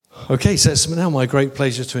Okay, so it's now my great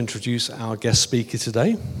pleasure to introduce our guest speaker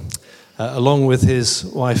today, along with his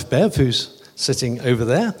wife Bev, who's sitting over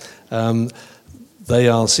there. They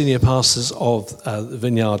are senior pastors of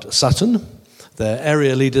Vineyard Sutton. They're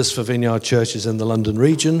area leaders for Vineyard churches in the London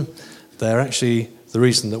region. They're actually the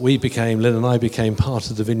reason that Lynn and I became part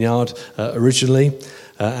of the Vineyard originally,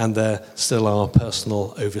 and they're still our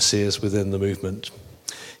personal overseers within the movement.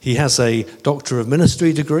 He has a Doctor of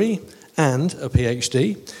Ministry degree and a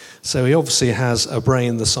PhD, so he obviously has a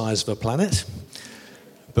brain the size of a planet,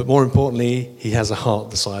 but more importantly, he has a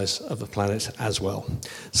heart the size of a planet as well.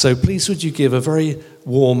 So please would you give a very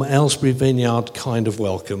warm Aylesbury Vineyard kind of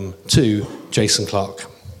welcome to Jason Clark.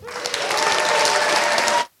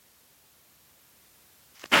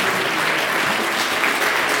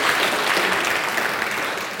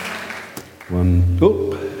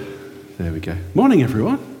 There we go. Morning,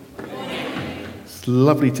 everyone. It's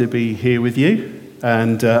lovely to be here with you.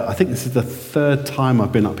 And I think this is the third time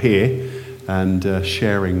I've been up here and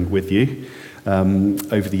sharing with you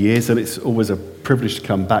over the years. And it's always a privilege to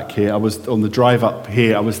come back here. I was on the drive up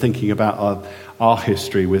here, I was thinking about our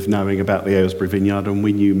history with knowing about the Aylesbury Vineyard. And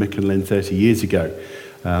we knew Mick and Lynn 30 years ago.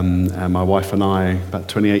 And my wife and I, about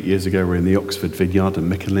 28 years ago, were in the Oxford Vineyard,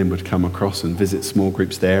 and Mick and Lynn would come across and visit small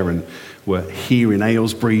groups there, and were here in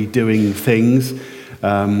Aylesbury doing things.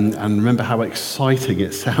 And remember how exciting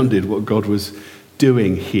it sounded, what God was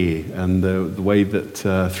doing here, and the way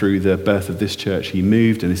that through the birth of this church he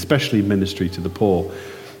moved, and especially ministry to the poor.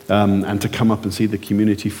 And to come up and see the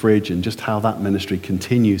community fridge and just how that ministry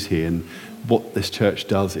continues here and what this church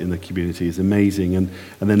does in the community is amazing. And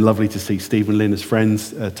then lovely to see Steve and Lynn as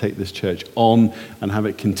friends take this church on and have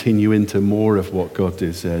it continue into more of what God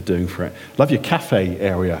is doing for it. Love your cafe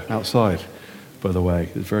area outside, by the way.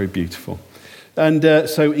 It's very beautiful. And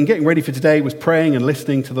so in getting ready for today was praying and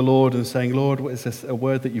listening to the Lord and saying, Lord, what is this, a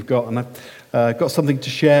word that you've got? And I've got something to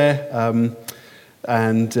share.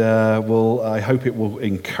 And I hope it will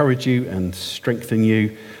encourage you and strengthen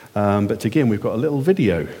you. But to begin, we've got a little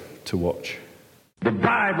video to watch. The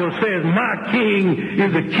Bible says, my king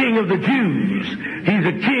is the king of the Jews. He's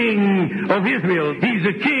the king of Israel. He's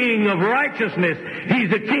the king of righteousness.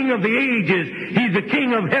 He's the king of the ages. He's the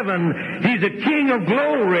king of heaven. He's the king of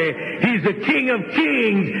glory. He's the king of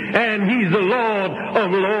kings. And he's the Lord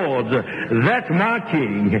of lords. That's my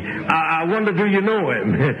king. I wonder, do you know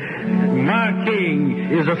him? My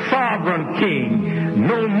king is a sovereign king.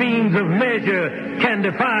 No means of measure can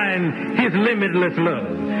define his limitless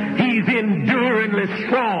love. He's enduringly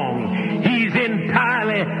strong. He's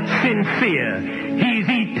entirely sincere. He's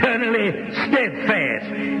eternally steadfast.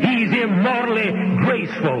 He's immortally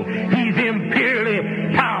graceful. He's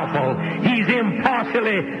imperially powerful. He's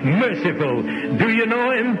impartially merciful. Do you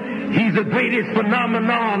know him? He's the greatest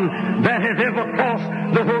phenomenon that has ever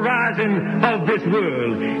crossed the horizon of this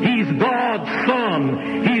world. He's God's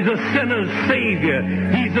Son. He's a sinner's Savior.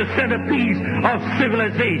 He's the centerpiece of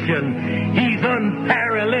civilization. He's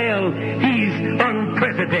unparalleled. He's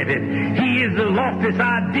unprecedented. He is the loftiest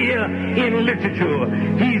idea in literature.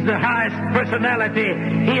 He's the highest personality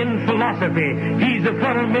in philosophy. He's the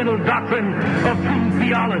fundamental doctrine of true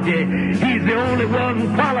theology. He's the only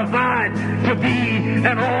one qualified to be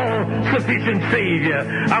an all-sufficient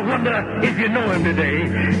Savior. I wonder if you know him today.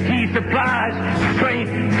 He supplies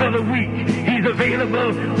strength for the weak. He's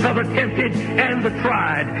available for the tempted and the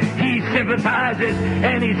tried. He sympathizes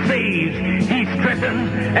and he saves. He strengthens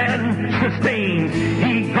and sustains.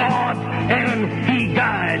 He guards and he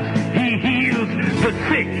guides. He heals the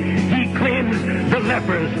sick. He cleanses the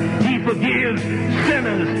lepers. He forgives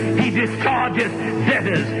sinners. He discharges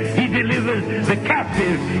debtors. He delivers the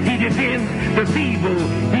captive. He defends the feeble.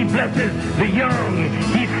 He blesses the young.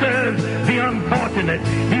 He serves the unfortunate.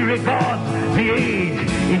 He regards the aged.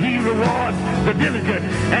 He rewards the diligent.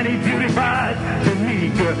 And he beautifies the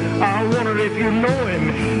meek. I wonder if you know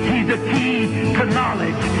him. He's the key to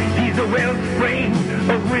knowledge. He's the wellspring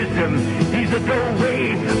of wisdom. He's the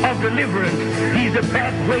doorway of deliverance. He's the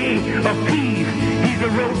pathway of peace. He's the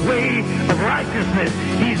roadway of righteousness.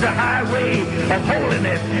 He's the highway of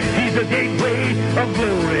holiness. He's the gateway of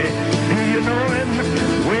glory. Do you know him?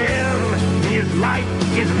 Well, his light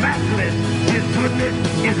is matchless. His goodness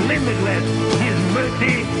is limitless. His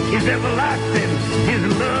mercy is everlasting. His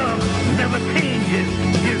love never changes.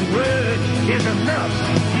 His word is enough.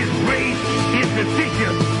 His grace is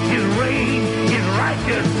sufficient. His reign is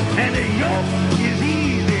righteous. And his yoke is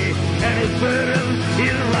easy. And his burden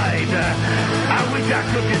is light. I wish I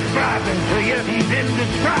could describe him to you. He's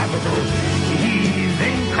indescribable. He's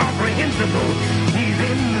incomprehensible. He's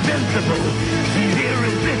invincible. He's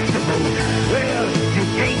irresistible. Well, you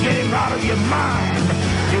can't get him out of your mind.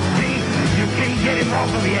 You can't off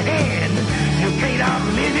of your hand. You can't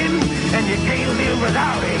outlive him, and you can't live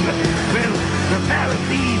without him. Well, the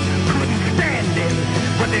Pharisees couldn't stand him,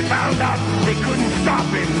 but they found out they couldn't stop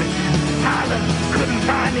him. Pilate couldn't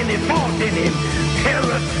find any fault in him.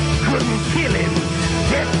 Herod couldn't kill him.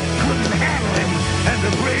 Death couldn't handle him, and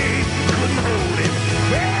the grave couldn't hold him.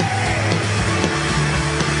 Yeah!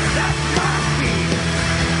 That's my king.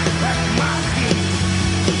 That's my king.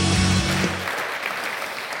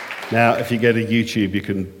 Now, if you go to YouTube, you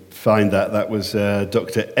can find that. That was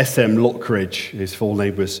Dr. S.M. Lockridge. His full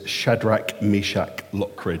name was Shadrach Meshach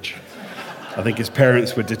Lockridge. I think his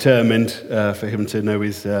parents were determined for him to know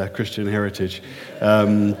his Christian heritage.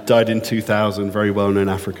 Died in 2000, very well-known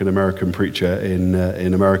African-American preacher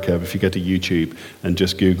in America. If you go to YouTube and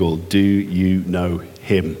just Google, do you know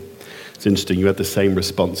him? It's interesting, you had the same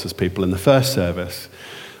response as people in the first service.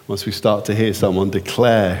 Once we start to hear someone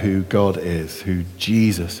declare who God is, who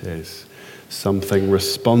Jesus is, something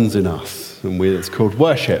responds in us, and it's called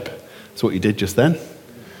worship. That's what you did just then.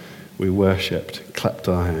 We worshipped, clapped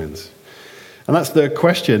our hands. And that's the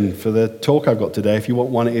question for the talk I've got today. If you want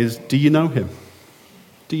one, it is, do you know him?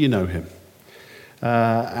 Do you know him?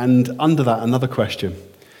 And under that, another question.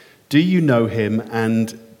 Do you know him,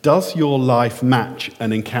 and does your life match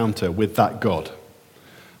an encounter with that God?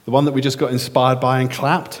 The one that we just got inspired by and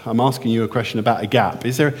clapped? I'm asking you a question about a gap.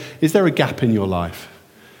 Is there a gap in your life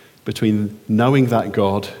between knowing that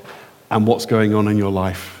God and what's going on in your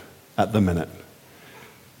life at the minute?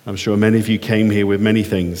 I'm sure many of you came here with many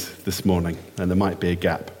things this morning, and there might be a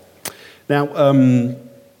gap. Now,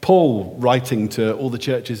 Paul, writing to all the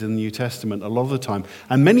churches in the New Testament a lot of the time,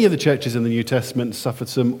 and many of the churches in the New Testament suffered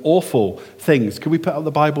some awful things. Could we put up the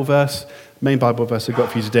Bible verse? Main Bible verse I've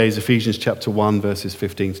got for you today is Ephesians chapter 1, verses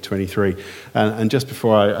 15 to 23. And just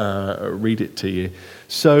before I read it to you,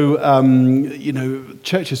 so,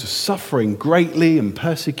 churches are suffering greatly, and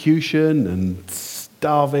persecution and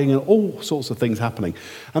starving and all sorts of things happening.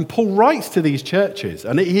 And Paul writes to these churches,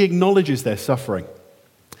 and he acknowledges their suffering.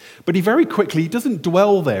 But he very quickly doesn't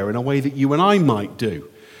dwell there in a way that you and I might do.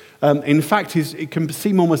 In fact, it can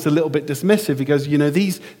seem almost a little bit dismissive. He goes,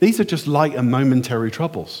 these are just light and momentary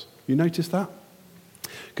troubles. You notice that?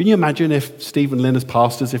 Can you imagine if Steve and Lynn as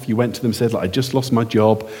pastors, if you went to them and said, I just lost my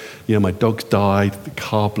job, my dog's died, the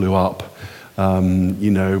car blew up, one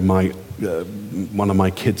of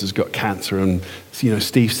my kids has got cancer, and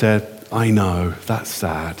Steve said, I know, that's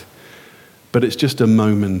sad, but it's just a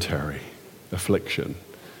momentary affliction.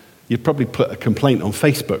 You'd probably put a complaint on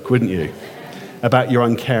Facebook, wouldn't you, about your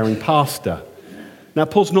uncaring pastor. Now,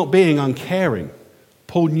 Paul's not being uncaring.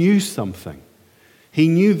 Paul knew something. He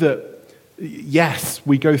knew that, yes,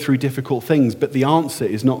 we go through difficult things, but the answer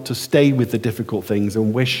is not to stay with the difficult things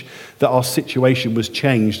and wish that our situation was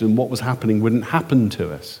changed and what was happening wouldn't happen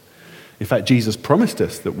to us. In fact, Jesus promised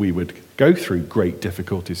us that we would go through great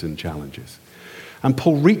difficulties and challenges. And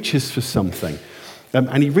Paul reaches for something.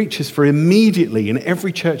 And he reaches for immediately in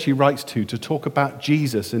every church he writes to talk about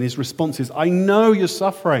Jesus. And his response is, I know you're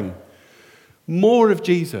suffering. More of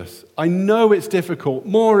Jesus. I know it's difficult.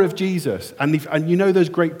 More of Jesus. And you know those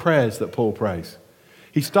great prayers that Paul prays.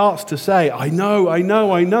 He starts to say, I know,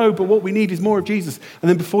 but what we need is more of Jesus. And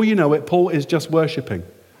then before you know it, Paul is just worshipping.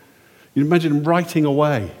 You imagine him writing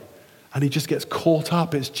away. And he just gets caught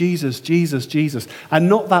up. It's Jesus, Jesus, Jesus. And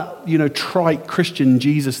not that, trite Christian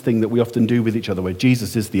Jesus thing that we often do with each other, where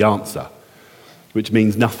Jesus is the answer, which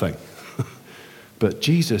means nothing. But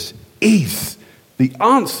Jesus is the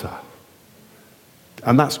answer.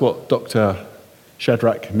 And that's what Dr.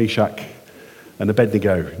 Shadrach, Meshach, and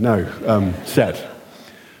Abednego said.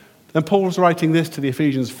 And Paul's writing this to the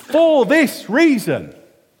Ephesians, for this reason.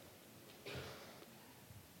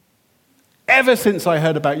 Ever since I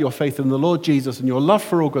heard about your faith in the Lord Jesus and your love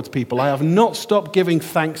for all God's people, I have not stopped giving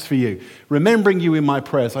thanks for you, remembering you in my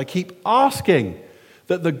prayers. I keep asking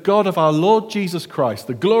that the God of our Lord Jesus Christ,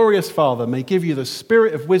 the glorious Father, may give you the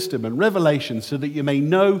spirit of wisdom and revelation so that you may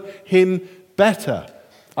know him better.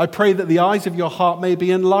 I pray that the eyes of your heart may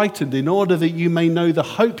be enlightened in order that you may know the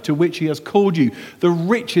hope to which he has called you, the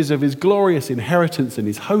riches of his glorious inheritance in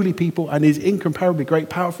his holy people, and his incomparably great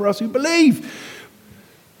power for us who believe.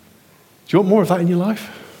 Do you want more of that in your life?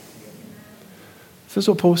 This is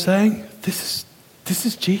what Paul's saying. This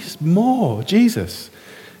is Jesus. More. Jesus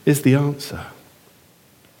is the answer.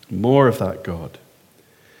 More of that God.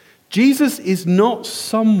 Jesus is not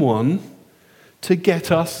someone to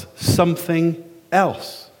get us something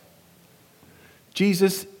else.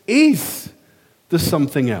 Jesus is the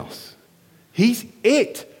something else. He's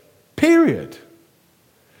it. Period.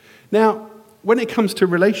 Now, when it comes to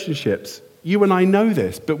relationships, you and I know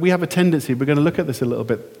this, but we have a tendency, we're going to look at this a little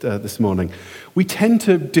bit this morning, we tend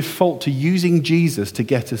to default to using Jesus to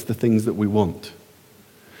get us the things that we want.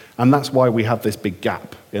 And that's why we have this big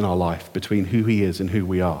gap in our life between who he is and who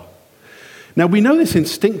we are. Now, we know this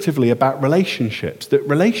instinctively about relationships, that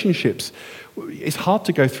relationships, it's hard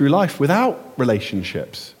to go through life without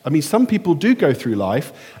relationships. I mean, some people do go through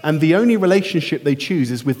life, and the only relationship they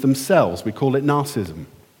choose is with themselves. We call it narcissism.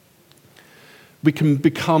 We can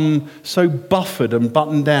become so buffered and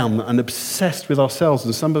buttoned down and obsessed with ourselves,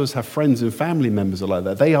 and some of us have friends and family members are like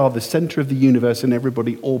that. They are the center of the universe, and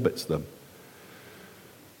everybody orbits them.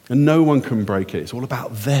 And no one can break it. It's all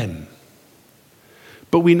about them.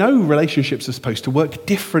 But we know relationships are supposed to work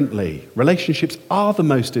differently. Relationships are the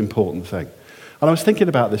most important thing. And I was thinking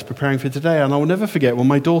about this, preparing for today, and I will never forget when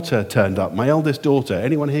my daughter turned up, my eldest daughter.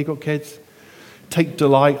 Anyone here got kids? Take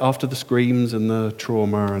delight after the screams and the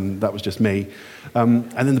trauma, and that was just me.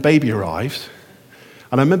 And then the baby arrives.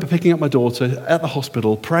 And I remember picking up my daughter at the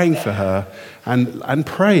hospital, praying for her, and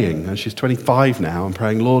praying, and she's 25 now, and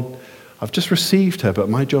praying, Lord, I've just received her, but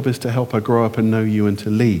my job is to help her grow up and know you and to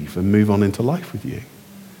leave and move on into life with you.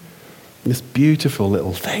 This beautiful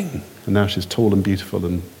little thing. And now she's tall and beautiful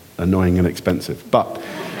and annoying and expensive. But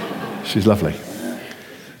she's lovely.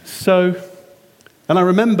 So, and I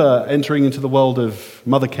remember entering into the world of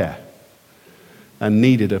mother care and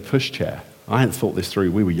needed a pushchair. I hadn't thought this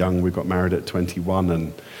through. We were young. We got married at 21,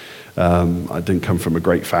 and I didn't come from a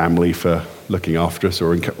great family for looking after us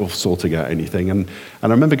or sorting out anything. And I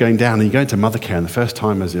remember going down, and you go into mother care, and the first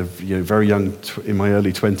time as a very young, in my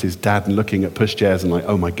early 20s, dad, and looking at pushchairs and like,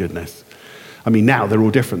 oh my goodness. I mean, now they're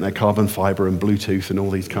all different. They're carbon fiber and Bluetooth and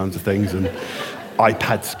all these kinds of things, and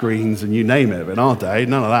iPad screens and you name it. But in our day,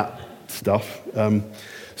 none of that stuff.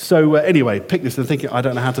 So anyway, picked this and thinking, I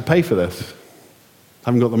don't know how to pay for this. I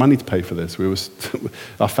haven't got the money to pay for this.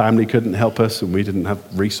 Our family couldn't help us, and we didn't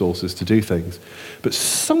have resources to do things. But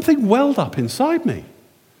something welled up inside me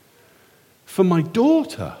for my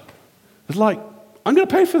daughter. It was like, I'm going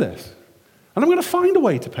to pay for this, and I'm going to find a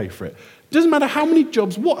way to pay for it. It doesn't matter how many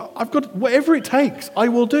jobs, I've got whatever it takes, I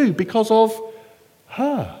will do because of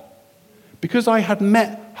her. Because I had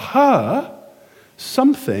met her,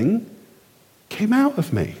 something came out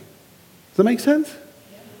of me. Does that make sense?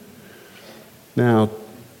 Now,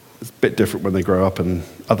 it's a bit different when they grow up and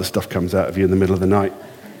other stuff comes out of you in the middle of the night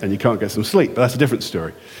and you can't get some sleep, but that's a different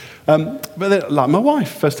story. But then, like my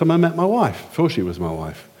wife, first time I met my wife, before she was my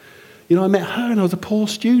wife, I met her and I was a poor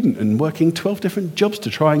student and working 12 different jobs to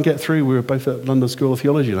try and get through. We were both at London School of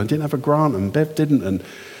Theology, and I didn't have a grant and Bev didn't. And,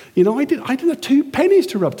 I didn't have 2 pennies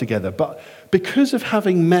to rub together. But because of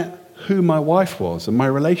having met who my wife was and my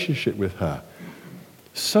relationship with her,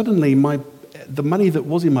 suddenly the money that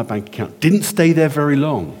was in my bank account didn't stay there very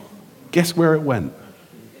long. Guess where it went?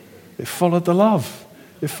 It followed the love.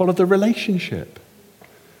 It followed the relationship.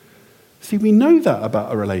 See, we know that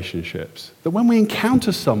about our relationships, that when we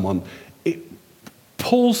encounter someone, it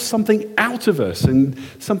pulls something out of us and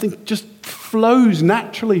something just flows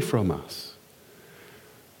naturally from us.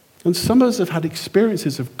 And some of us have had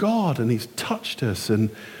experiences of God, and he's touched us,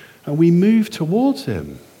 and we move towards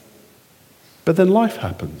him. But then life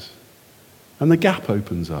happens, and the gap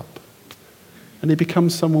opens up, and it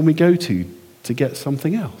becomes someone we go to get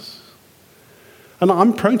something else. And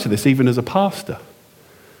I'm prone to this even as a pastor.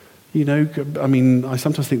 I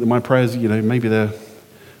sometimes think that my prayers, maybe they're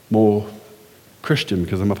more Christian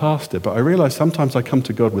because I'm a pastor, but I realize sometimes I come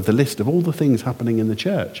to God with a list of all the things happening in the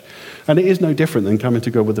church. And it is no different than coming to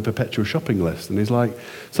God with a perpetual shopping list. And he's like,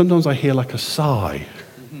 sometimes I hear like a sigh.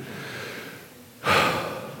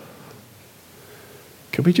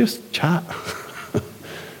 Could we just chat?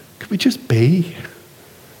 Could we just be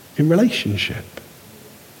in relationship?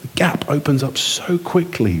 The gap opens up so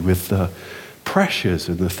quickly with the pressures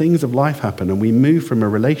and the things of life happen, and we move from a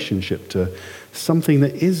relationship to something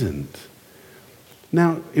that isn't.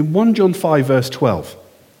 Now, in 1 John 5, verse 12,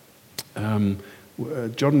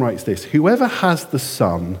 John writes this: whoever has the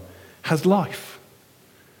Son has life.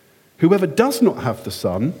 Whoever does not have the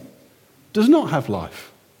Son does not have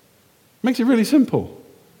life. Makes it really simple.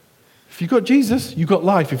 If you've got Jesus, you've got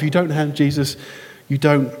life. If you don't have Jesus, you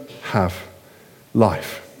don't have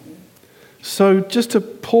life. So just to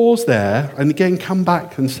pause there and again come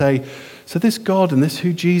back and say, so this God and this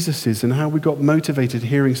who Jesus is and how we got motivated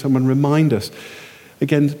hearing someone remind us,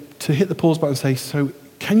 again, to hit the pause button and say, so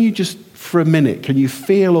can you just for a minute, can you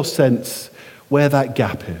feel or sense where that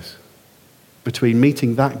gap is between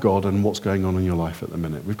meeting that God and what's going on in your life at the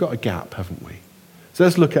minute? We've got a gap, haven't we? So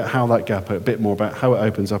let's look at how that gap, a bit more about how it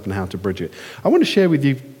opens up and how to bridge it. I want to share with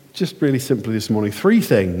you just really simply this morning 3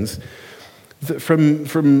 things drawn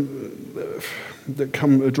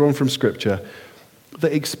from Scripture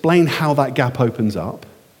that explain how that gap opens up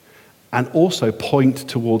and also point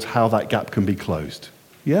towards how that gap can be closed.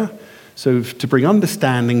 Yeah? So to bring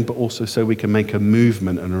understanding, but also so we can make a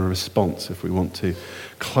movement and a response if we want to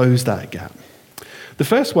close that gap. The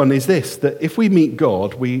first one is this, that if we meet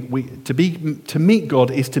God, to meet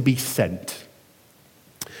God is to be sent.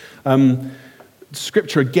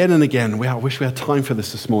 Scripture again and again, I wish we had time for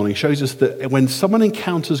this morning, shows us that when someone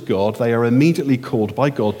encounters God, they are immediately called by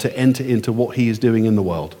God to enter into what he is doing in the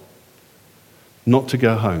world. Not to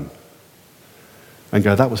go home and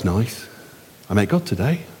go, that was nice. I met God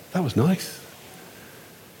today. That was nice.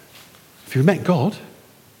 If you've met God,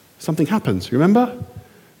 something happens. Remember?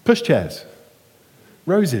 Pushchairs,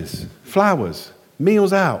 roses, flowers,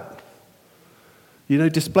 meals out.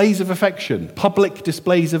 Displays of affection, public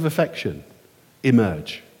displays of affection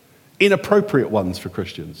emerge. Inappropriate ones for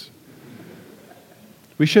Christians.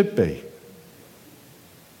 We should be.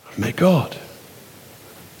 I've met God.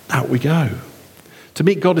 Out we go. To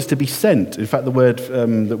meet God is to be sent. In fact, the word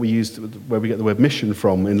that we used, where we get the word mission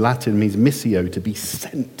from, in Latin means missio, to be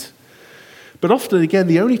sent. But often, again,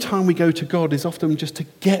 the only time we go to God is often just to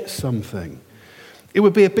get something. It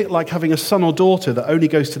would be a bit like having a son or daughter that only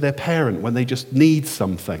goes to their parent when they just need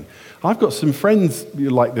something. I've got some friends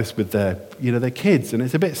like this with their kids, and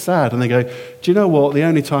it's a bit sad. And they go, do you know what? The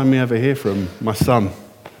only time we ever hear from my son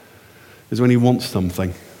is when he wants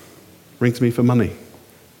something. Rings me for money.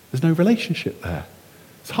 There's no relationship there.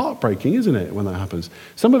 It's heartbreaking, isn't it, when that happens?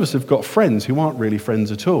 Some of us have got friends who aren't really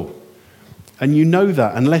friends at all. And you know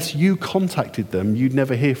that unless you contacted them, you'd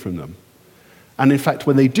never hear from them. And in fact,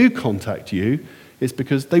 when they do contact you, it's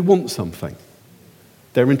because they want something.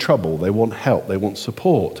 They're in trouble. They want help. They want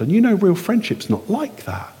support. And real friendship's not like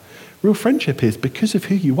that. Real friendship is because of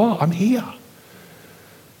who you are. I'm here.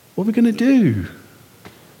 What are we going to do?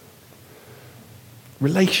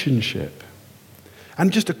 Relationship.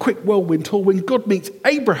 And just a quick whirlwind tour. When God meets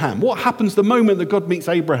Abraham, what happens the moment that God meets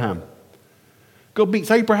Abraham? God meets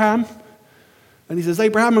Abraham, and he says,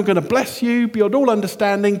 Abraham, I'm going to bless you beyond all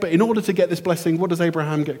understanding, but in order to get this blessing, what does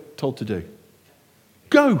Abraham get told to do?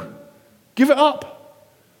 Go. Give it up.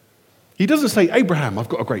 He doesn't say, Abraham, I've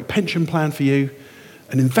got a great pension plan for you,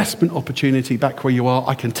 an investment opportunity back where you are.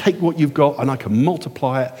 I can take what you've got and I can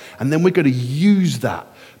multiply it, and then we're going to use that.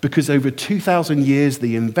 Because over 2,000 years,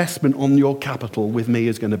 the investment on your capital with me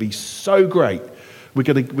is going to be so great. We're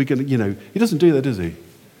going to, he doesn't do that, does he?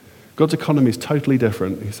 God's economy is totally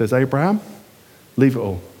different. He says, Abraham, leave it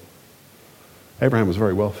all. Abraham was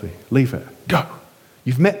very wealthy. Leave it. Go.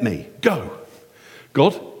 You've met me. Go.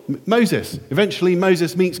 God, Moses. Eventually,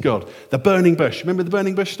 Moses meets God. The burning bush. Remember the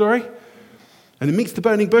burning bush story? And he meets the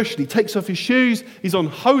burning bush, and he takes off his shoes, he's on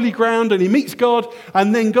holy ground, and he meets God,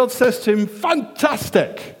 and then God says to him,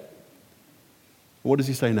 fantastic! What does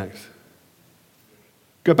he say next?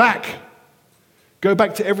 Go back. Go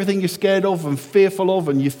back to everything you're scared of and fearful of,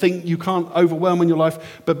 and you think you can't overwhelm in your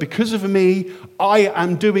life, but because of me, I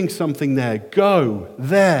am doing something there. Go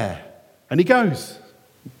there. And he goes.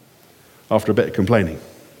 After a bit of complaining.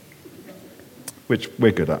 Which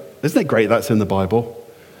we're good at. Isn't it great that's in the Bible?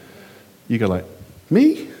 You go like,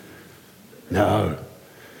 me? No.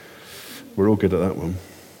 We're all good at that one.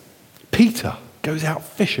 Peter goes out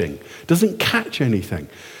fishing, doesn't catch anything,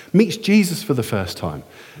 meets Jesus for the first time.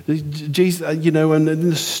 Jesus, and in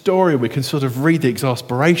the story we can sort of read the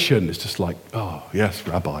exasperation. It's just like, oh, yes,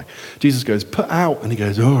 Rabbi. Jesus goes, put out, and he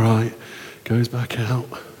goes, all right, goes back out,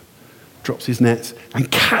 drops his nets, and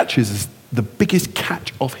catches the biggest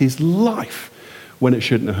catch of his life when it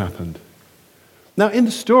shouldn't have happened. Now, in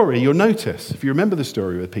the story, you'll notice, if you remember the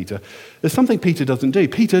story with Peter, there's something Peter doesn't do.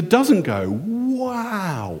 Peter doesn't go,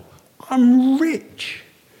 wow, I'm rich.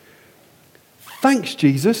 Thanks,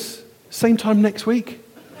 Jesus. Same time next week.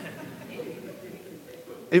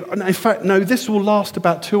 In fact, no, this will last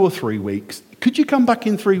about 2 or 3 weeks. Could you come back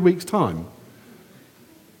in 3 weeks' time?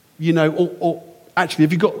 Or actually,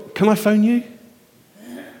 can I phone you?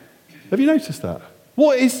 Have you noticed that?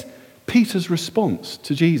 What is Peter's response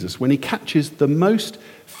to Jesus when he catches the most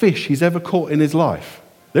fish he's ever caught in his life?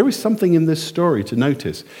 There is something in this story to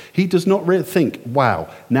notice. He does not really think, wow,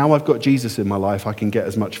 now I've got Jesus in my life, I can get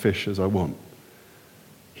as much fish as I want.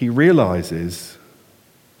 He realizes,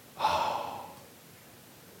 oh,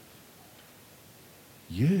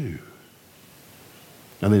 you.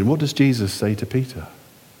 And then what does Jesus say to Peter?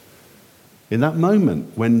 In that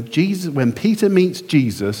moment, when Peter meets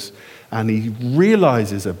Jesus and he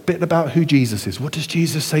realizes a bit about who Jesus is, what does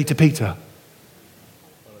Jesus say to Peter?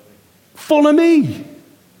 Follow me.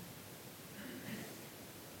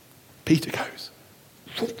 Peter goes.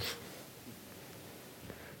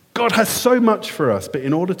 God has so much for us, but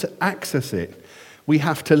in order to access it, we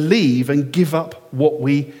have to leave and give up what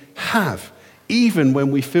we have, even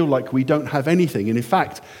when we feel like we don't have anything. And in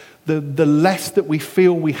fact, the less that we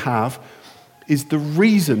feel we have is the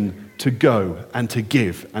reason to go and to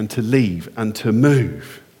give and to leave and to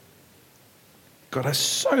move. God has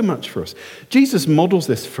so much for us. Jesus models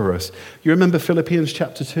this for us. You remember Philippians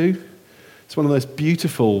chapter 2? It's one of those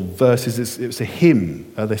beautiful verses. It's a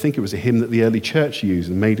hymn. They think it was a hymn that the early church used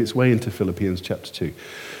and made its way into Philippians chapter 2.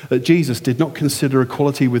 That Jesus did not consider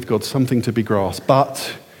equality with God something to be grasped,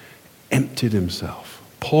 but emptied himself,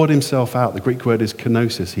 poured himself out. The Greek word is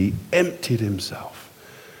kenosis. He emptied himself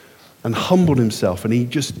and humbled himself, and he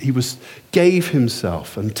gave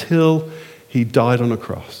himself until he died on a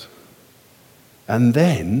cross. And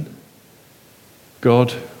then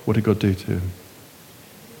what did God do to him?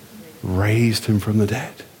 Raised him from the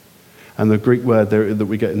dead. And the Greek word there that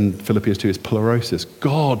we get in Philippians 2 is pleurosis.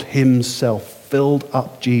 God himself filled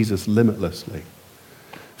up Jesus limitlessly.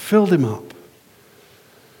 Filled him up.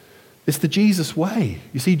 It's the Jesus way.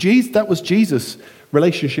 You see, that was Jesus'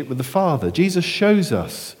 relationship with the Father. Jesus shows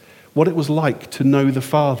us what it was like to know the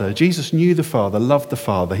Father. Jesus knew the Father, loved the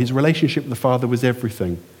Father. His relationship with the Father was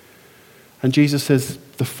everything. And Jesus says,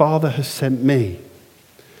 the Father has sent me.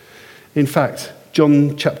 In fact,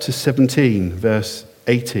 John chapter 17, verse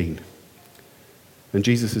 18. And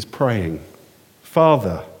Jesus is praying,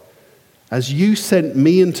 Father, as you sent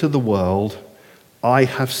me into the world, I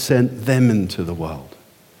have sent them into the world.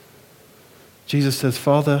 Jesus says,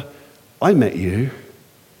 Father, I met you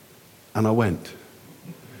and I went.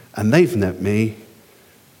 And they've met me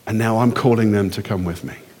and now I'm calling them to come with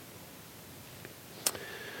me.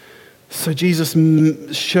 So Jesus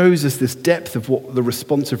shows us this depth of what the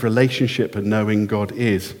responsive relationship and knowing God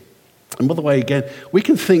is. And by the way, again, we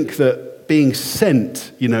can think that being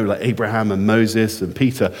sent, like Abraham and Moses and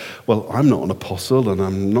Peter, well, I'm not an apostle and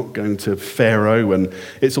I'm not going to Pharaoh, and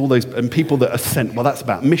it's all those, and people that are sent, well, that's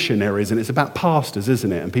about missionaries and it's about pastors,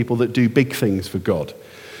 isn't it? And people that do big things for God.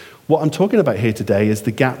 What I'm talking about here today is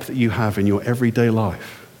the gap that you have in your everyday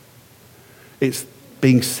life. It's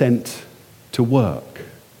being sent to work.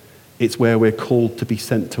 It's where we're called to be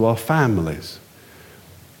sent to our families.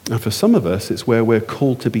 And for some of us, it's where we're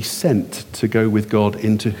called to be sent to go with God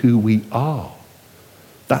into who we are.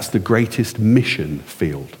 That's the greatest mission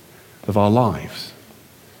field of our lives.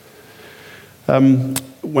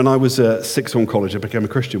 When I was at Sixth Form College, I became a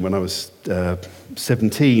Christian when I was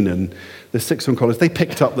 17, and the Sixth Form College, they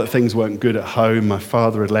picked up that things weren't good at home. My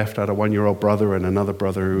father had left. I had a 1-year-old brother and another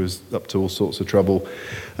brother who was up to all sorts of trouble.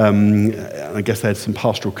 And I guess they had some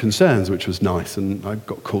pastoral concerns, which was nice, and I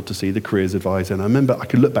got called to see the careers advisor, and I remember I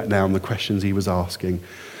could look back now on the questions he was asking.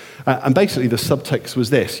 And basically the subtext was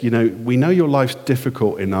this, we know your life's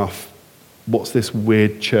difficult enough. What's this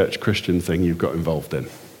weird church Christian thing you've got involved in?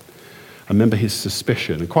 I remember his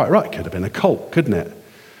suspicion, and quite right, it could have been a cult, couldn't it?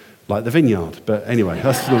 Like the Vineyard. But anyway,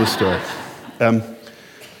 that's another story. And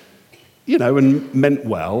meant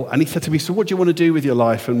well. And he said to me, so what do you want to do with your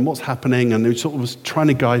life and what's happening? And he sort of was trying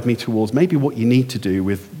to guide me towards maybe what you need to do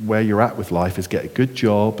with where you're at with life is get a good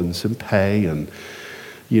job and some pay and,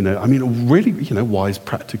 really, wise,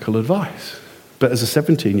 practical advice. But as a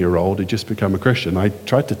 17-year-old who'd just become a Christian, I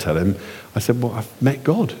tried to tell him, I said, well, I've met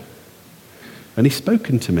God. And he's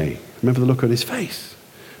spoken to me. I remember the look on his face.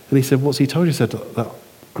 And he said, what's he told you? He said, that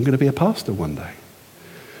I'm going to be a pastor one day.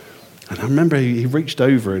 And I remember he reached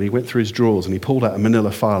over and he went through his drawers and he pulled out a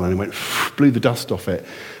manila file and he went, blew the dust off it.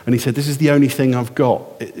 And he said, this is the only thing I've got.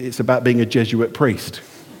 It's about being a Jesuit priest.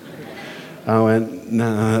 I went,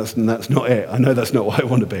 no, that's not it. I know that's not what I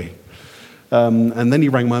want to be. And then he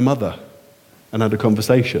rang my mother and had a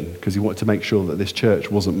conversation because he wanted to make sure that this church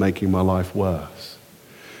wasn't making my life worse.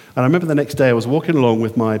 And I remember the next day I was walking along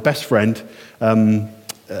with my best friend.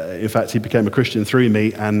 In fact, he became a Christian through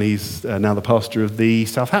me, and he's now the pastor of the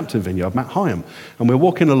Southampton Vineyard, Matt Hyam. And we're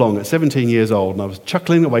walking along at 17 years old, and I was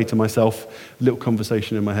chuckling away to myself, a little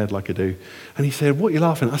conversation in my head like I do. And he said, what are you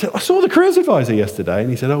laughing at? I said, I saw the careers advisor yesterday. And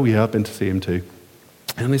he said, oh yeah, I've been to see him too.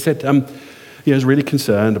 And he said, he was really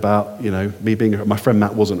concerned about, me being, my friend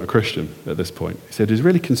Matt wasn't a Christian at this point. He said, he's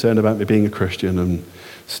really concerned about me being a Christian and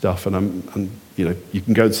stuff. And you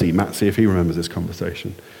can go and see Matt, see if he remembers this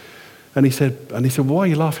conversation. And he said, why are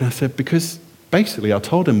you laughing? I said, because basically I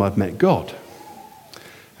told him I'd met God.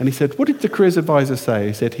 And he said, what did the careers advisor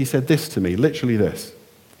say? He said this to me, literally this.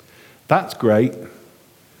 That's great,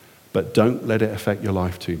 but don't let it affect your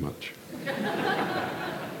life too much.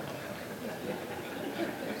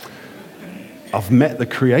 I've met the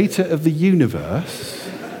creator of the universe,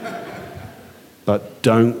 but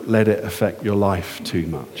don't let it affect your life too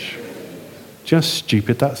much. Do you know how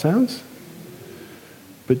stupid that sounds?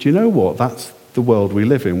 But do you know what? That's the world we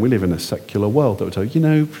live in. We live in a secular world that would tell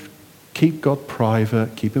you, keep God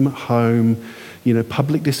private, keep him at home,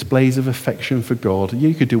 public displays of affection for God.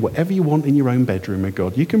 You could do whatever you want in your own bedroom with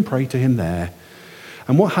God. You can pray to him there.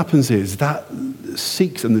 And what happens is that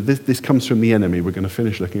seeks, and this comes from the enemy. We're going to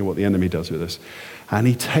finish looking at what the enemy does with us. And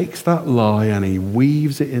he takes that lie and he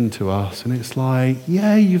weaves it into us. And it's like,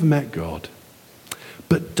 yeah, you've met God,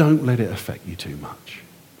 but don't let it affect you too much.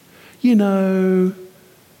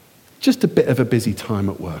 Just a bit of a busy time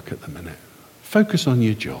at work at the minute. Focus on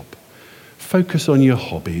your job. Focus on your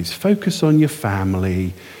hobbies. Focus on your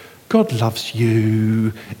family. God loves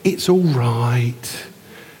you. It's all right.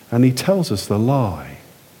 And he tells us the lie.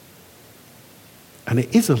 And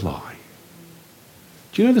it is a lie.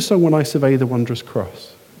 Do you know the song, When I Survey the Wondrous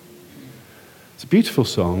Cross? It's a beautiful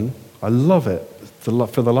song. I love it.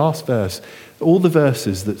 For the last verse, all the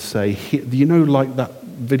verses that say, like that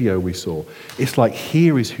video we saw, it's like,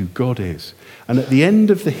 here is who God is. And at the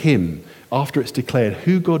end of the hymn, after it's declared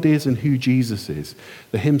who God is and who Jesus is,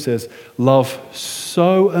 the hymn says, love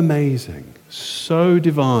so amazing, so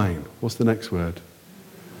divine. What's the next word?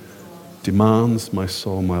 Demands my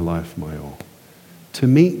soul, my life, my all. To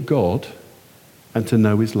meet God and to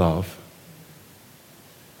know his love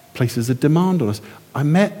places a demand on us. I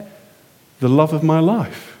met the love of my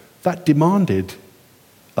life. That demanded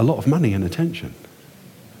a lot of money and attention.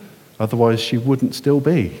 Otherwise, she wouldn't still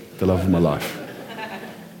be the love of my life.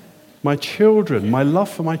 My children, my love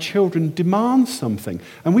for my children demands something.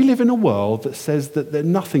 And we live in a world that says that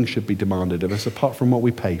nothing should be demanded of us apart from what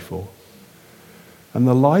we pay for. And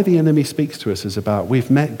the lie the enemy speaks to us is about, we've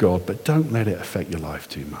met God, but don't let it affect your life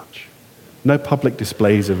too much. No public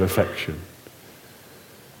displays of affection.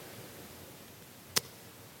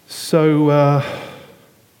 So,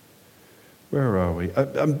 where are we?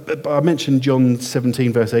 I mentioned John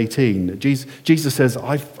 17, verse 18. Jesus says,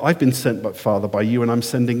 I've been sent by Father by you, and I'm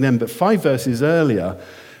sending them. But 5 verses earlier,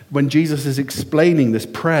 when Jesus is explaining this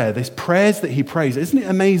prayers that he prays, isn't it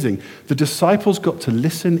amazing? The disciples got to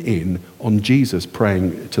listen in on Jesus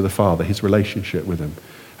praying to the Father, his relationship with him.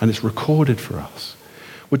 And it's recorded for us.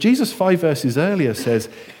 Well, Jesus 5 verses earlier says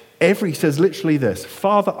literally this: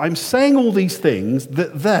 Father, I'm saying all these things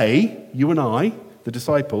that they, you and I, the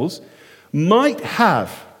disciples, might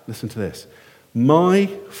have, listen to this, my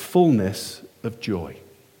fullness of joy.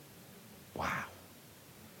 Wow.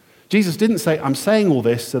 Jesus didn't say, I'm saying all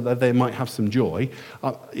this so that they might have some joy.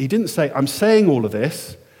 He didn't say, I'm saying all of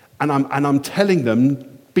this and I'm telling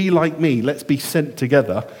them, be like me, let's be sent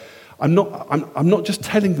together. I'm not just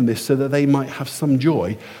telling them this so that they might have some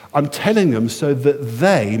joy. I'm telling them so that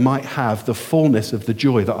they might have the fullness of the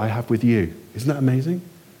joy that I have with you. Isn't that amazing?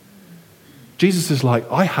 Jesus is like,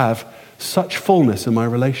 I have such fullness in my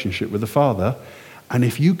relationship with the Father, and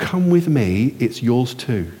if you come with me, it's yours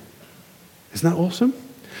too. Isn't that awesome?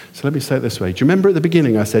 So let me say it this way. Do you remember at the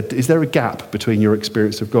beginning I said, is there a gap between your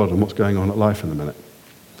experience of God and what's going on at life in the minute?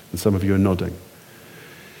 And some of you are nodding.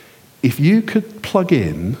 If you could plug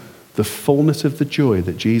in the fullness of the joy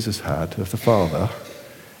that Jesus had of the Father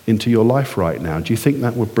into your life right now, do you think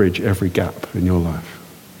that would bridge every gap in your life?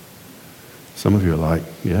 Some of you are like,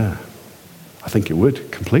 yeah, I think it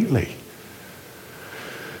would completely.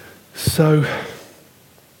 So,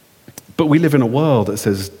 but we live in a world that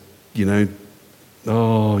says, put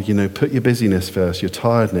your busyness first, your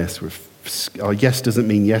tiredness. Our yes doesn't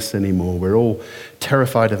mean yes anymore. We're all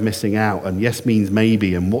terrified of missing out, and yes means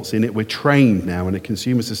maybe, and what's in it? We're trained now in a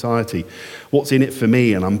consumer society. What's in it for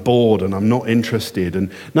me? And I'm bored, and I'm not interested. And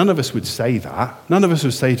none of us would say that. None of us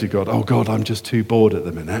would say to God, oh God, I'm just too bored at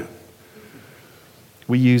the minute.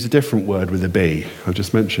 We use a different word with a B. I've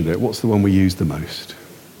just mentioned it. What's the one we use the most?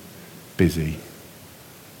 Busy.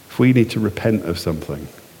 If we need to repent of something,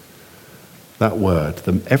 that word,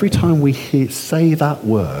 every time we say that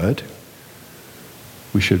word,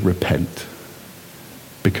 we should repent,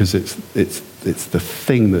 because it's the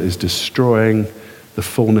thing that is destroying the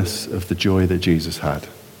fullness of the joy that Jesus had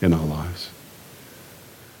in our lives.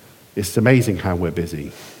 It's amazing how we're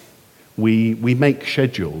busy. We make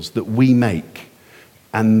schedules that we make,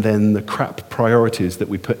 and then the crap priorities that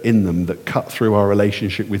we put in them that cut through our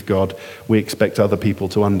relationship with God, we expect other people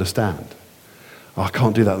to understand. Oh, I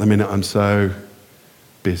can't do that at the minute, I'm so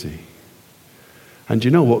busy. And do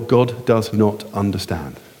you know what? God does not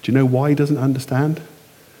understand. Do you know why he doesn't understand?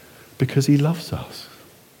 Because he loves us.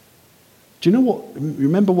 Do you know what?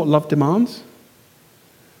 Remember what love demands?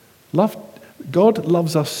 God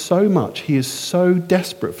loves us so much. He is so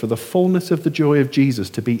desperate for the fullness of the joy of Jesus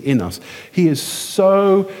to be in us. He is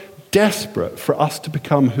so desperate for us to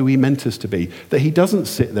become who he meant us to be, that he doesn't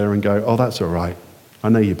sit there and go, oh, that's all right. I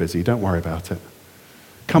know you're busy. Don't worry about it.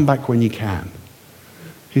 Come back when you can.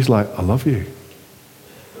 He's like, I love you.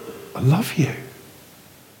 I love you.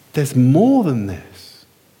 There's more than this.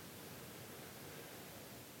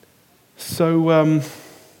 So,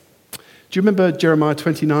 do you remember Jeremiah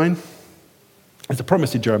 29? There's a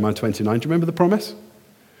promise in Jeremiah 29. Do you remember the promise?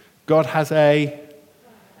 God has a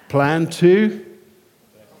plan to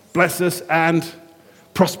bless us and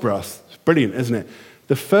prosper us. It's brilliant, isn't it?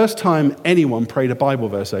 The first time anyone prayed a Bible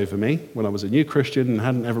verse over me, when I was a new Christian and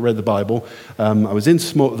hadn't ever read the Bible, I was in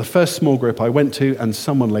the first small group I went to, and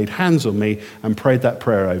someone laid hands on me and prayed that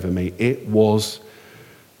prayer over me. It was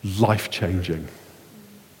life-changing.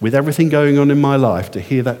 With everything going on in my life, to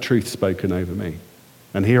hear that truth spoken over me.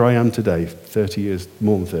 And here I am today,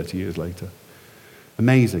 more than 30 years later.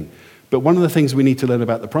 Amazing. But one of the things we need to learn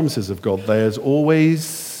about the promises of God, there's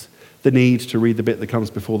always the need to read the bit that comes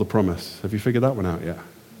before the promise. Have you figured that one out yet?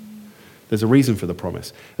 There's a reason for the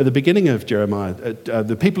promise. At the beginning of Jeremiah,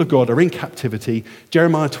 the people of God are in captivity.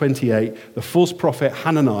 Jeremiah 28, the false prophet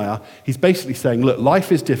Hananiah, he's basically saying, look,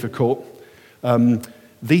 life is difficult.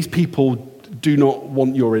 These people do not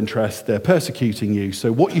want your interest. They're persecuting you.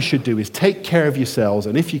 So what you should do is take care of yourselves,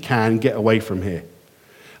 and if you can, get away from here.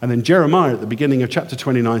 And then Jeremiah at the beginning of chapter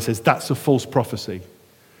 29 says, that's a false prophecy.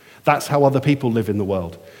 That's how other people live in the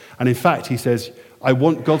world. And in fact, he says,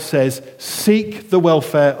 God says, seek the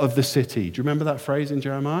welfare of the city. Do you remember that phrase in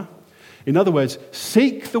Jeremiah? In other words,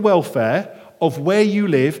 seek the welfare of where you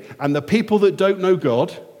live and the people that don't know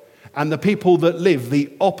God and the people that live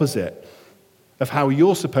the opposite of how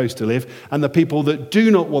you're supposed to live and the people that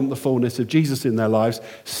do not want the fullness of Jesus in their lives.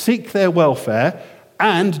 Seek their welfare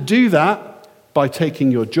and do that by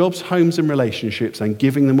taking your jobs, homes, and relationships and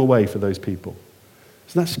giving them away for those people.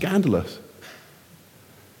 Isn't that scandalous?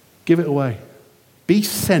 Give it away. Be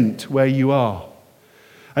sent where you are.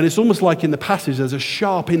 And it's almost like in the passage there's a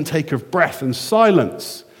sharp intake of breath and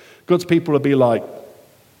silence. God's people will be like,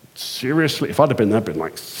 seriously? If I'd have been there, I'd been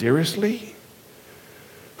like, seriously?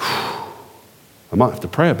 I might have to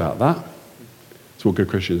pray about that. That's what good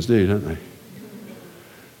Christians do, don't they?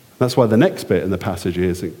 That's why the next bit in the passage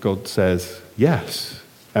is that God says, yes.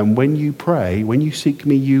 And when you pray, when you seek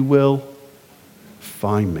me, you will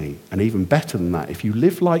find me. And even better than that, if you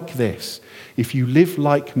live like this, if you live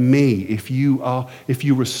like me, if you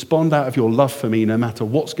respond out of your love for me no matter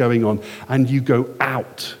what's going on, and you go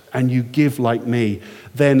out and you give like me,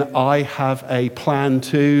 then I have a plan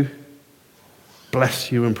to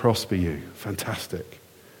bless you and prosper you. Fantastic.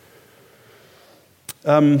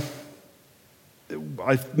 I've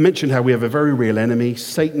mentioned how we have a very real enemy,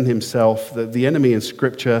 Satan himself. The enemy in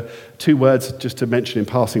Scripture, two words just to mention in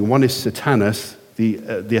passing. One is Satanas.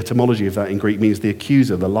 The etymology of that in Greek means the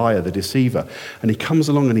accuser, the liar, the deceiver. And he comes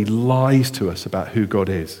along and he lies to us about who God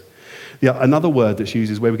is. Another word that's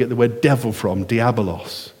used is where we get the word devil from,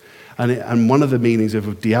 diabolos. And one of the meanings of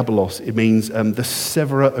diabolos, it means the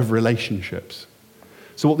severer of relationships.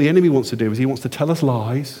 So what the enemy wants to do is he wants to tell us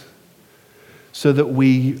lies so that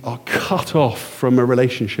we are cut off from a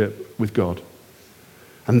relationship with God.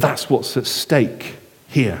 And that's what's at stake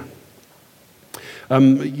here.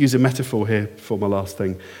 Use a metaphor here for my last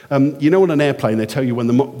thing. You know on an airplane, they tell you when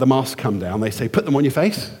the masks come down, they say, put them on your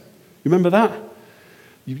face. You remember that?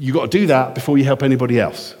 You've got to do that before you help anybody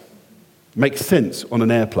else. It makes sense on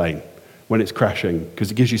an airplane when it's crashing,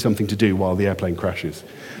 because it gives you something to do while the airplane crashes.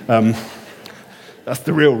 That's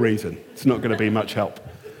the real reason. It's not going to be much help.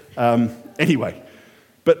 Anyway,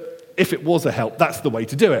 but if it was a help, that's the way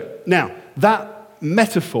to do it. Now, that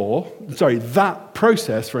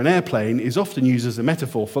process for an airplane is often used as a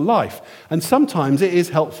metaphor for life. And sometimes it is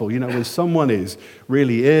helpful. When someone is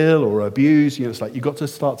really ill or abused, it's like you've got to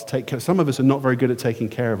start to take care. Some of us are not very good at taking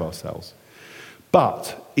care of ourselves.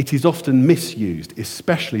 But it is often misused,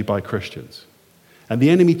 especially by Christians. And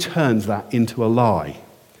the enemy turns that into a lie.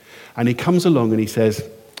 And he comes along and he says,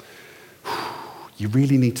 you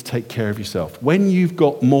really need to take care of yourself. When you've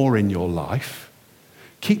got more in your life,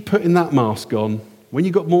 keep putting that mask on. When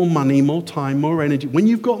you've got more money, more time, more energy, when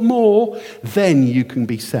you've got more, then you can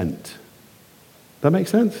be sent. That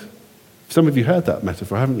makes sense? Some of you heard that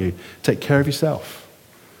metaphor, haven't you? Take care of yourself.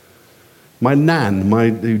 My nan,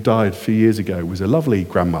 who died a few years ago, was a lovely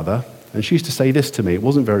grandmother, and she used to say this to me. It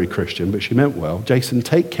wasn't very Christian, but she meant well. Jason,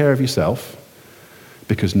 take care of yourself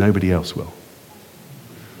because nobody else will.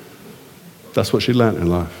 That's what she learnt in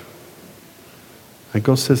life. And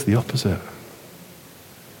God says the opposite.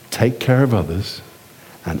 Take care of others,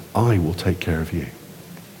 and I will take care of you.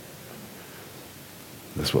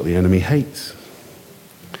 That's what the enemy hates.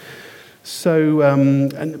 So,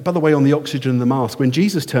 and by the way, on the oxygen and the mask, when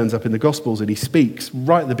Jesus turns up in the Gospels and he speaks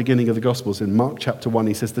right at the beginning of the Gospels in Mark chapter 1,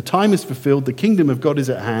 he says, "The time is fulfilled, the kingdom of God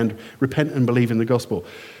is at hand, repent and believe in the gospel."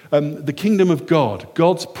 The kingdom of God,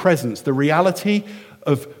 God's presence, the reality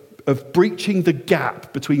of breaching the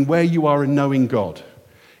gap between where you are and knowing God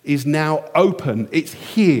is now open. It's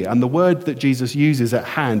here. And the word that Jesus uses at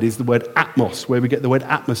hand is the word atmos, where we get the word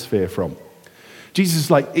atmosphere from. Jesus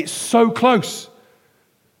is like, it's so close.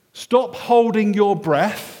 Stop holding your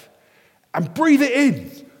breath and breathe it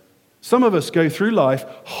in. Some of us go through life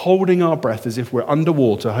holding our breath as if we're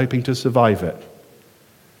underwater, hoping to survive it.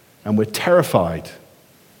 And we're terrified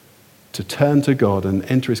to turn to God and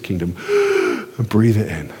enter his kingdom and breathe it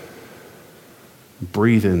in.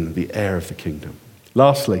 Breathe in the air of the kingdom.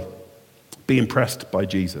 Lastly, be impressed by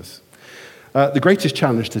Jesus. The greatest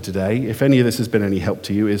challenge to today, if any of this has been any help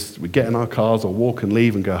to you, is we get in our cars or walk and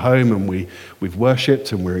leave and go home and we've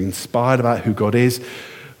worshipped and we're inspired about who God is.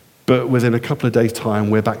 But within a couple of days' time,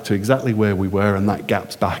 we're back to exactly where we were and that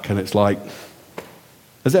gap's back. And it's like,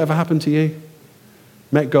 has it ever happened to you?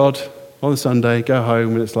 Met God on a Sunday, go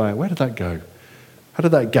home, and it's like, where did that go? How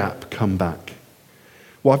did that gap come back?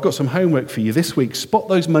 Well, I've got some homework for you this week. Spot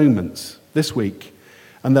those moments this week.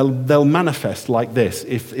 And they'll manifest like this.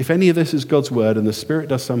 If any of this is God's word and the Spirit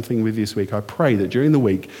does something with you this week, I pray that during the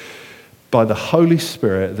week, by the Holy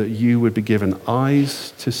Spirit, that you would be given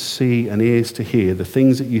eyes to see and ears to hear the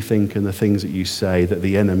things that you think and the things that you say that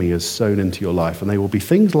the enemy has sown into your life. And they will be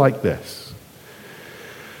things like this.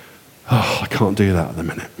 Oh, I can't do that at the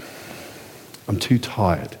minute. I'm too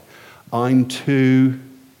tired. I'm too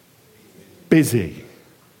busy.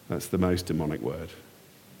 That's the most demonic word.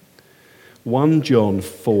 1 John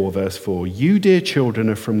 4, verse 4, "You, dear children,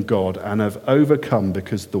 are from God and have overcome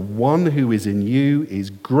because the one who is in you is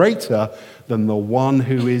greater than the one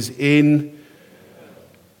who is in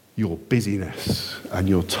your busyness and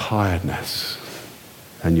your tiredness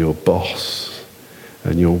and your boss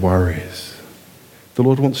and your worries." The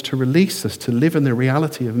Lord wants to release us to live in the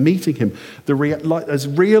reality of meeting him. As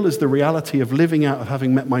real as the reality of living out of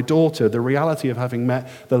having met my daughter, the reality of having met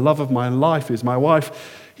the love of my life is my wife.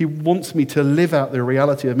 He wants me to live out the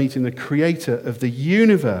reality of meeting the creator of the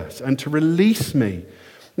universe and to release me.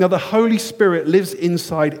 Now, the Holy Spirit lives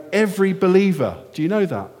inside every believer. Do you know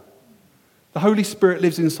that? The Holy Spirit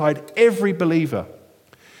lives inside every believer.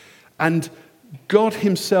 And God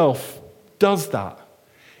himself does that.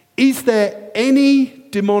 Is there any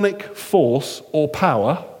demonic force or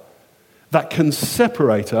power that can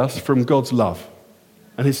separate us from God's love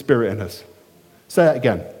and his Spirit in us? Say that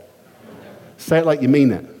again. Say it like you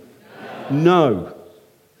mean it. No.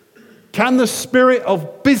 Can the spirit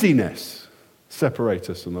of busyness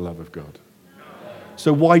separate us from the love of God?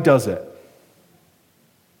 So why does it?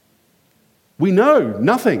 We know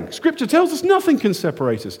nothing. Scripture tells us nothing can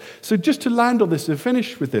separate us. So just to land on this and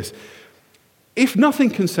finish with this, if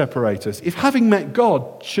nothing can separate us, if having met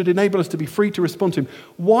God should enable us to be free to respond to him,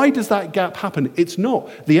 why does that gap happen? It's not.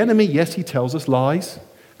 The enemy, yes, he tells us lies.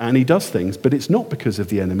 And he does things, but it's not because of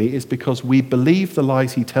the enemy. It's because we believe the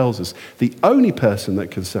lies he tells us. The only person that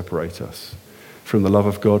can separate us from the love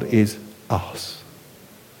of God is us.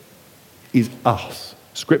 Is us.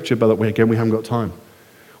 Scripture, by the way, again, we haven't got time.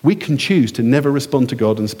 We can choose to never respond to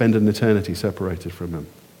God and spend an eternity separated from him.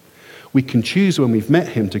 We can choose when we've met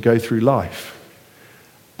him to go through life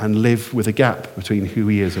and live with a gap between who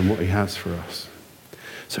he is and what he has for us.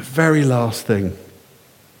 So very last thing.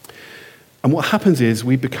 And what happens is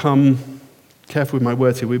we become, careful with my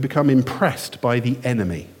words here, we become impressed by the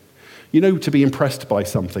enemy. You know, to be impressed by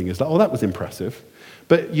something is like, oh, that was impressive.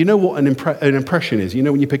 But you know what an impression is? You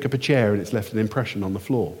know when you pick up a chair and it's left an impression on the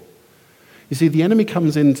floor? You see, the enemy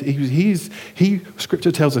comes in,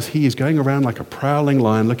 Scripture tells us he is going around like a prowling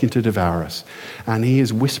lion looking to devour us. And he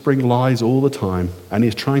is whispering lies all the time. And he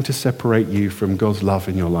is trying to separate you from God's love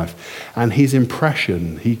in your life. And his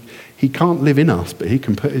impression, he can't live in us, but he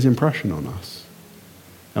can put his impression on us.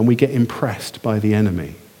 And we get impressed by the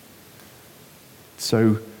enemy.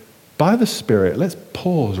 So, by the Spirit, let's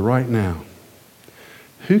pause right now.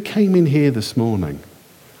 Who came in here this morning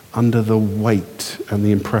under the weight and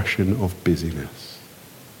the impression of busyness?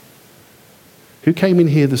 Who came in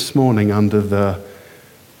here this morning under the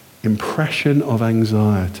impression of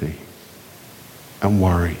anxiety and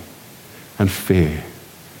worry and fear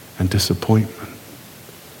and disappointment?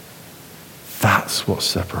 That's what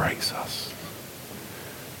separates us.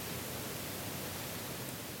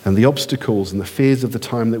 And the obstacles and the fears of the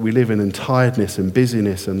time that we live in, and tiredness and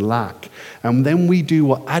busyness and lack. And then we do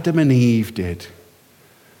what Adam and Eve did.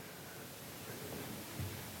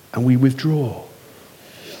 And we withdraw.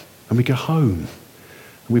 And we go home.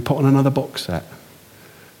 We put on another box set,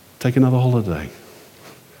 take another holiday,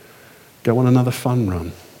 go on another fun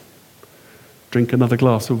run, drink another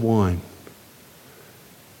glass of wine.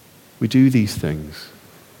 We do these things.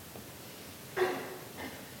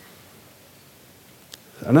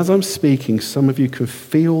 And as I'm speaking, some of you can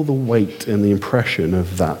feel the weight and the impression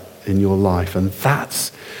of that in your life. And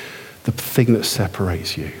that's the thing that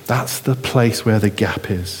separates you. That's the place where the gap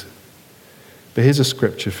is. But here's a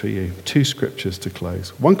scripture for you. 2 scriptures to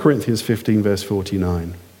close. 1 Corinthians 15, verse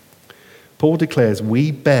 49. Paul declares,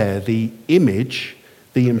 we bear the image,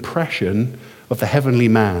 the impression of the heavenly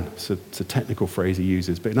man. It's a technical phrase he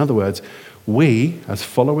uses. But in other words, we, as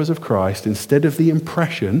followers of Christ, instead of the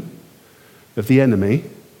impression of the enemy,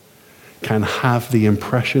 can have the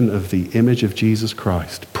impression of the image of Jesus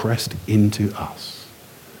Christ pressed into us.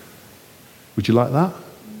 Would you like that?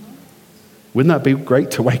 Wouldn't that be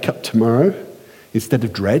great to wake up tomorrow instead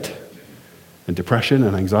of dread and depression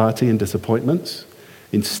and anxiety and disappointments?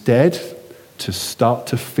 Instead, to start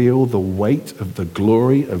to feel the weight of the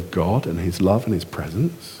glory of God and his love and his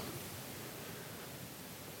presence?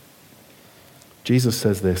 Jesus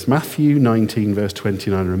says this, Matthew 19, verse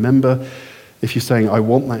 29. Remember, if you're saying, I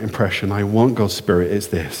want that impression, I want God's Spirit, it's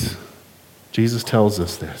this. Jesus tells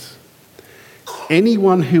us this.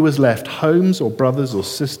 Anyone who has left homes or brothers or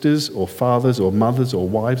sisters or fathers or mothers or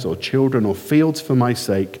wives or children or fields for my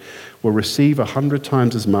sake will receive 100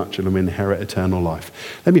 times as much and will inherit eternal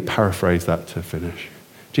life. Let me paraphrase that to finish.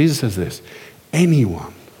 Jesus says this,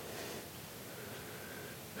 anyone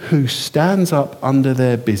who stands up under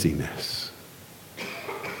their busyness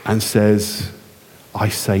and says, I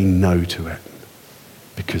say no to it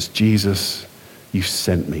because Jesus, you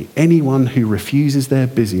sent me. Anyone who refuses their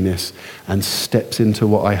busyness and steps into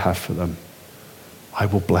what I have for them, I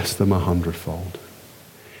will bless them 100-fold.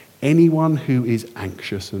 Anyone who is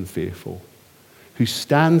anxious and fearful, who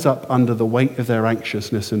stands up under the weight of their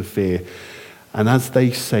anxiousness and fear, and as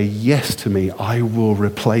they say yes to me, I will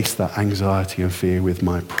replace that anxiety and fear with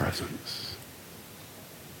my presence.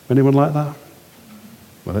 Anyone like that?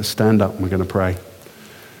 Well, let's stand up and we're going to pray.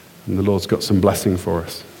 And the Lord's got some blessing for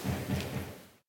us.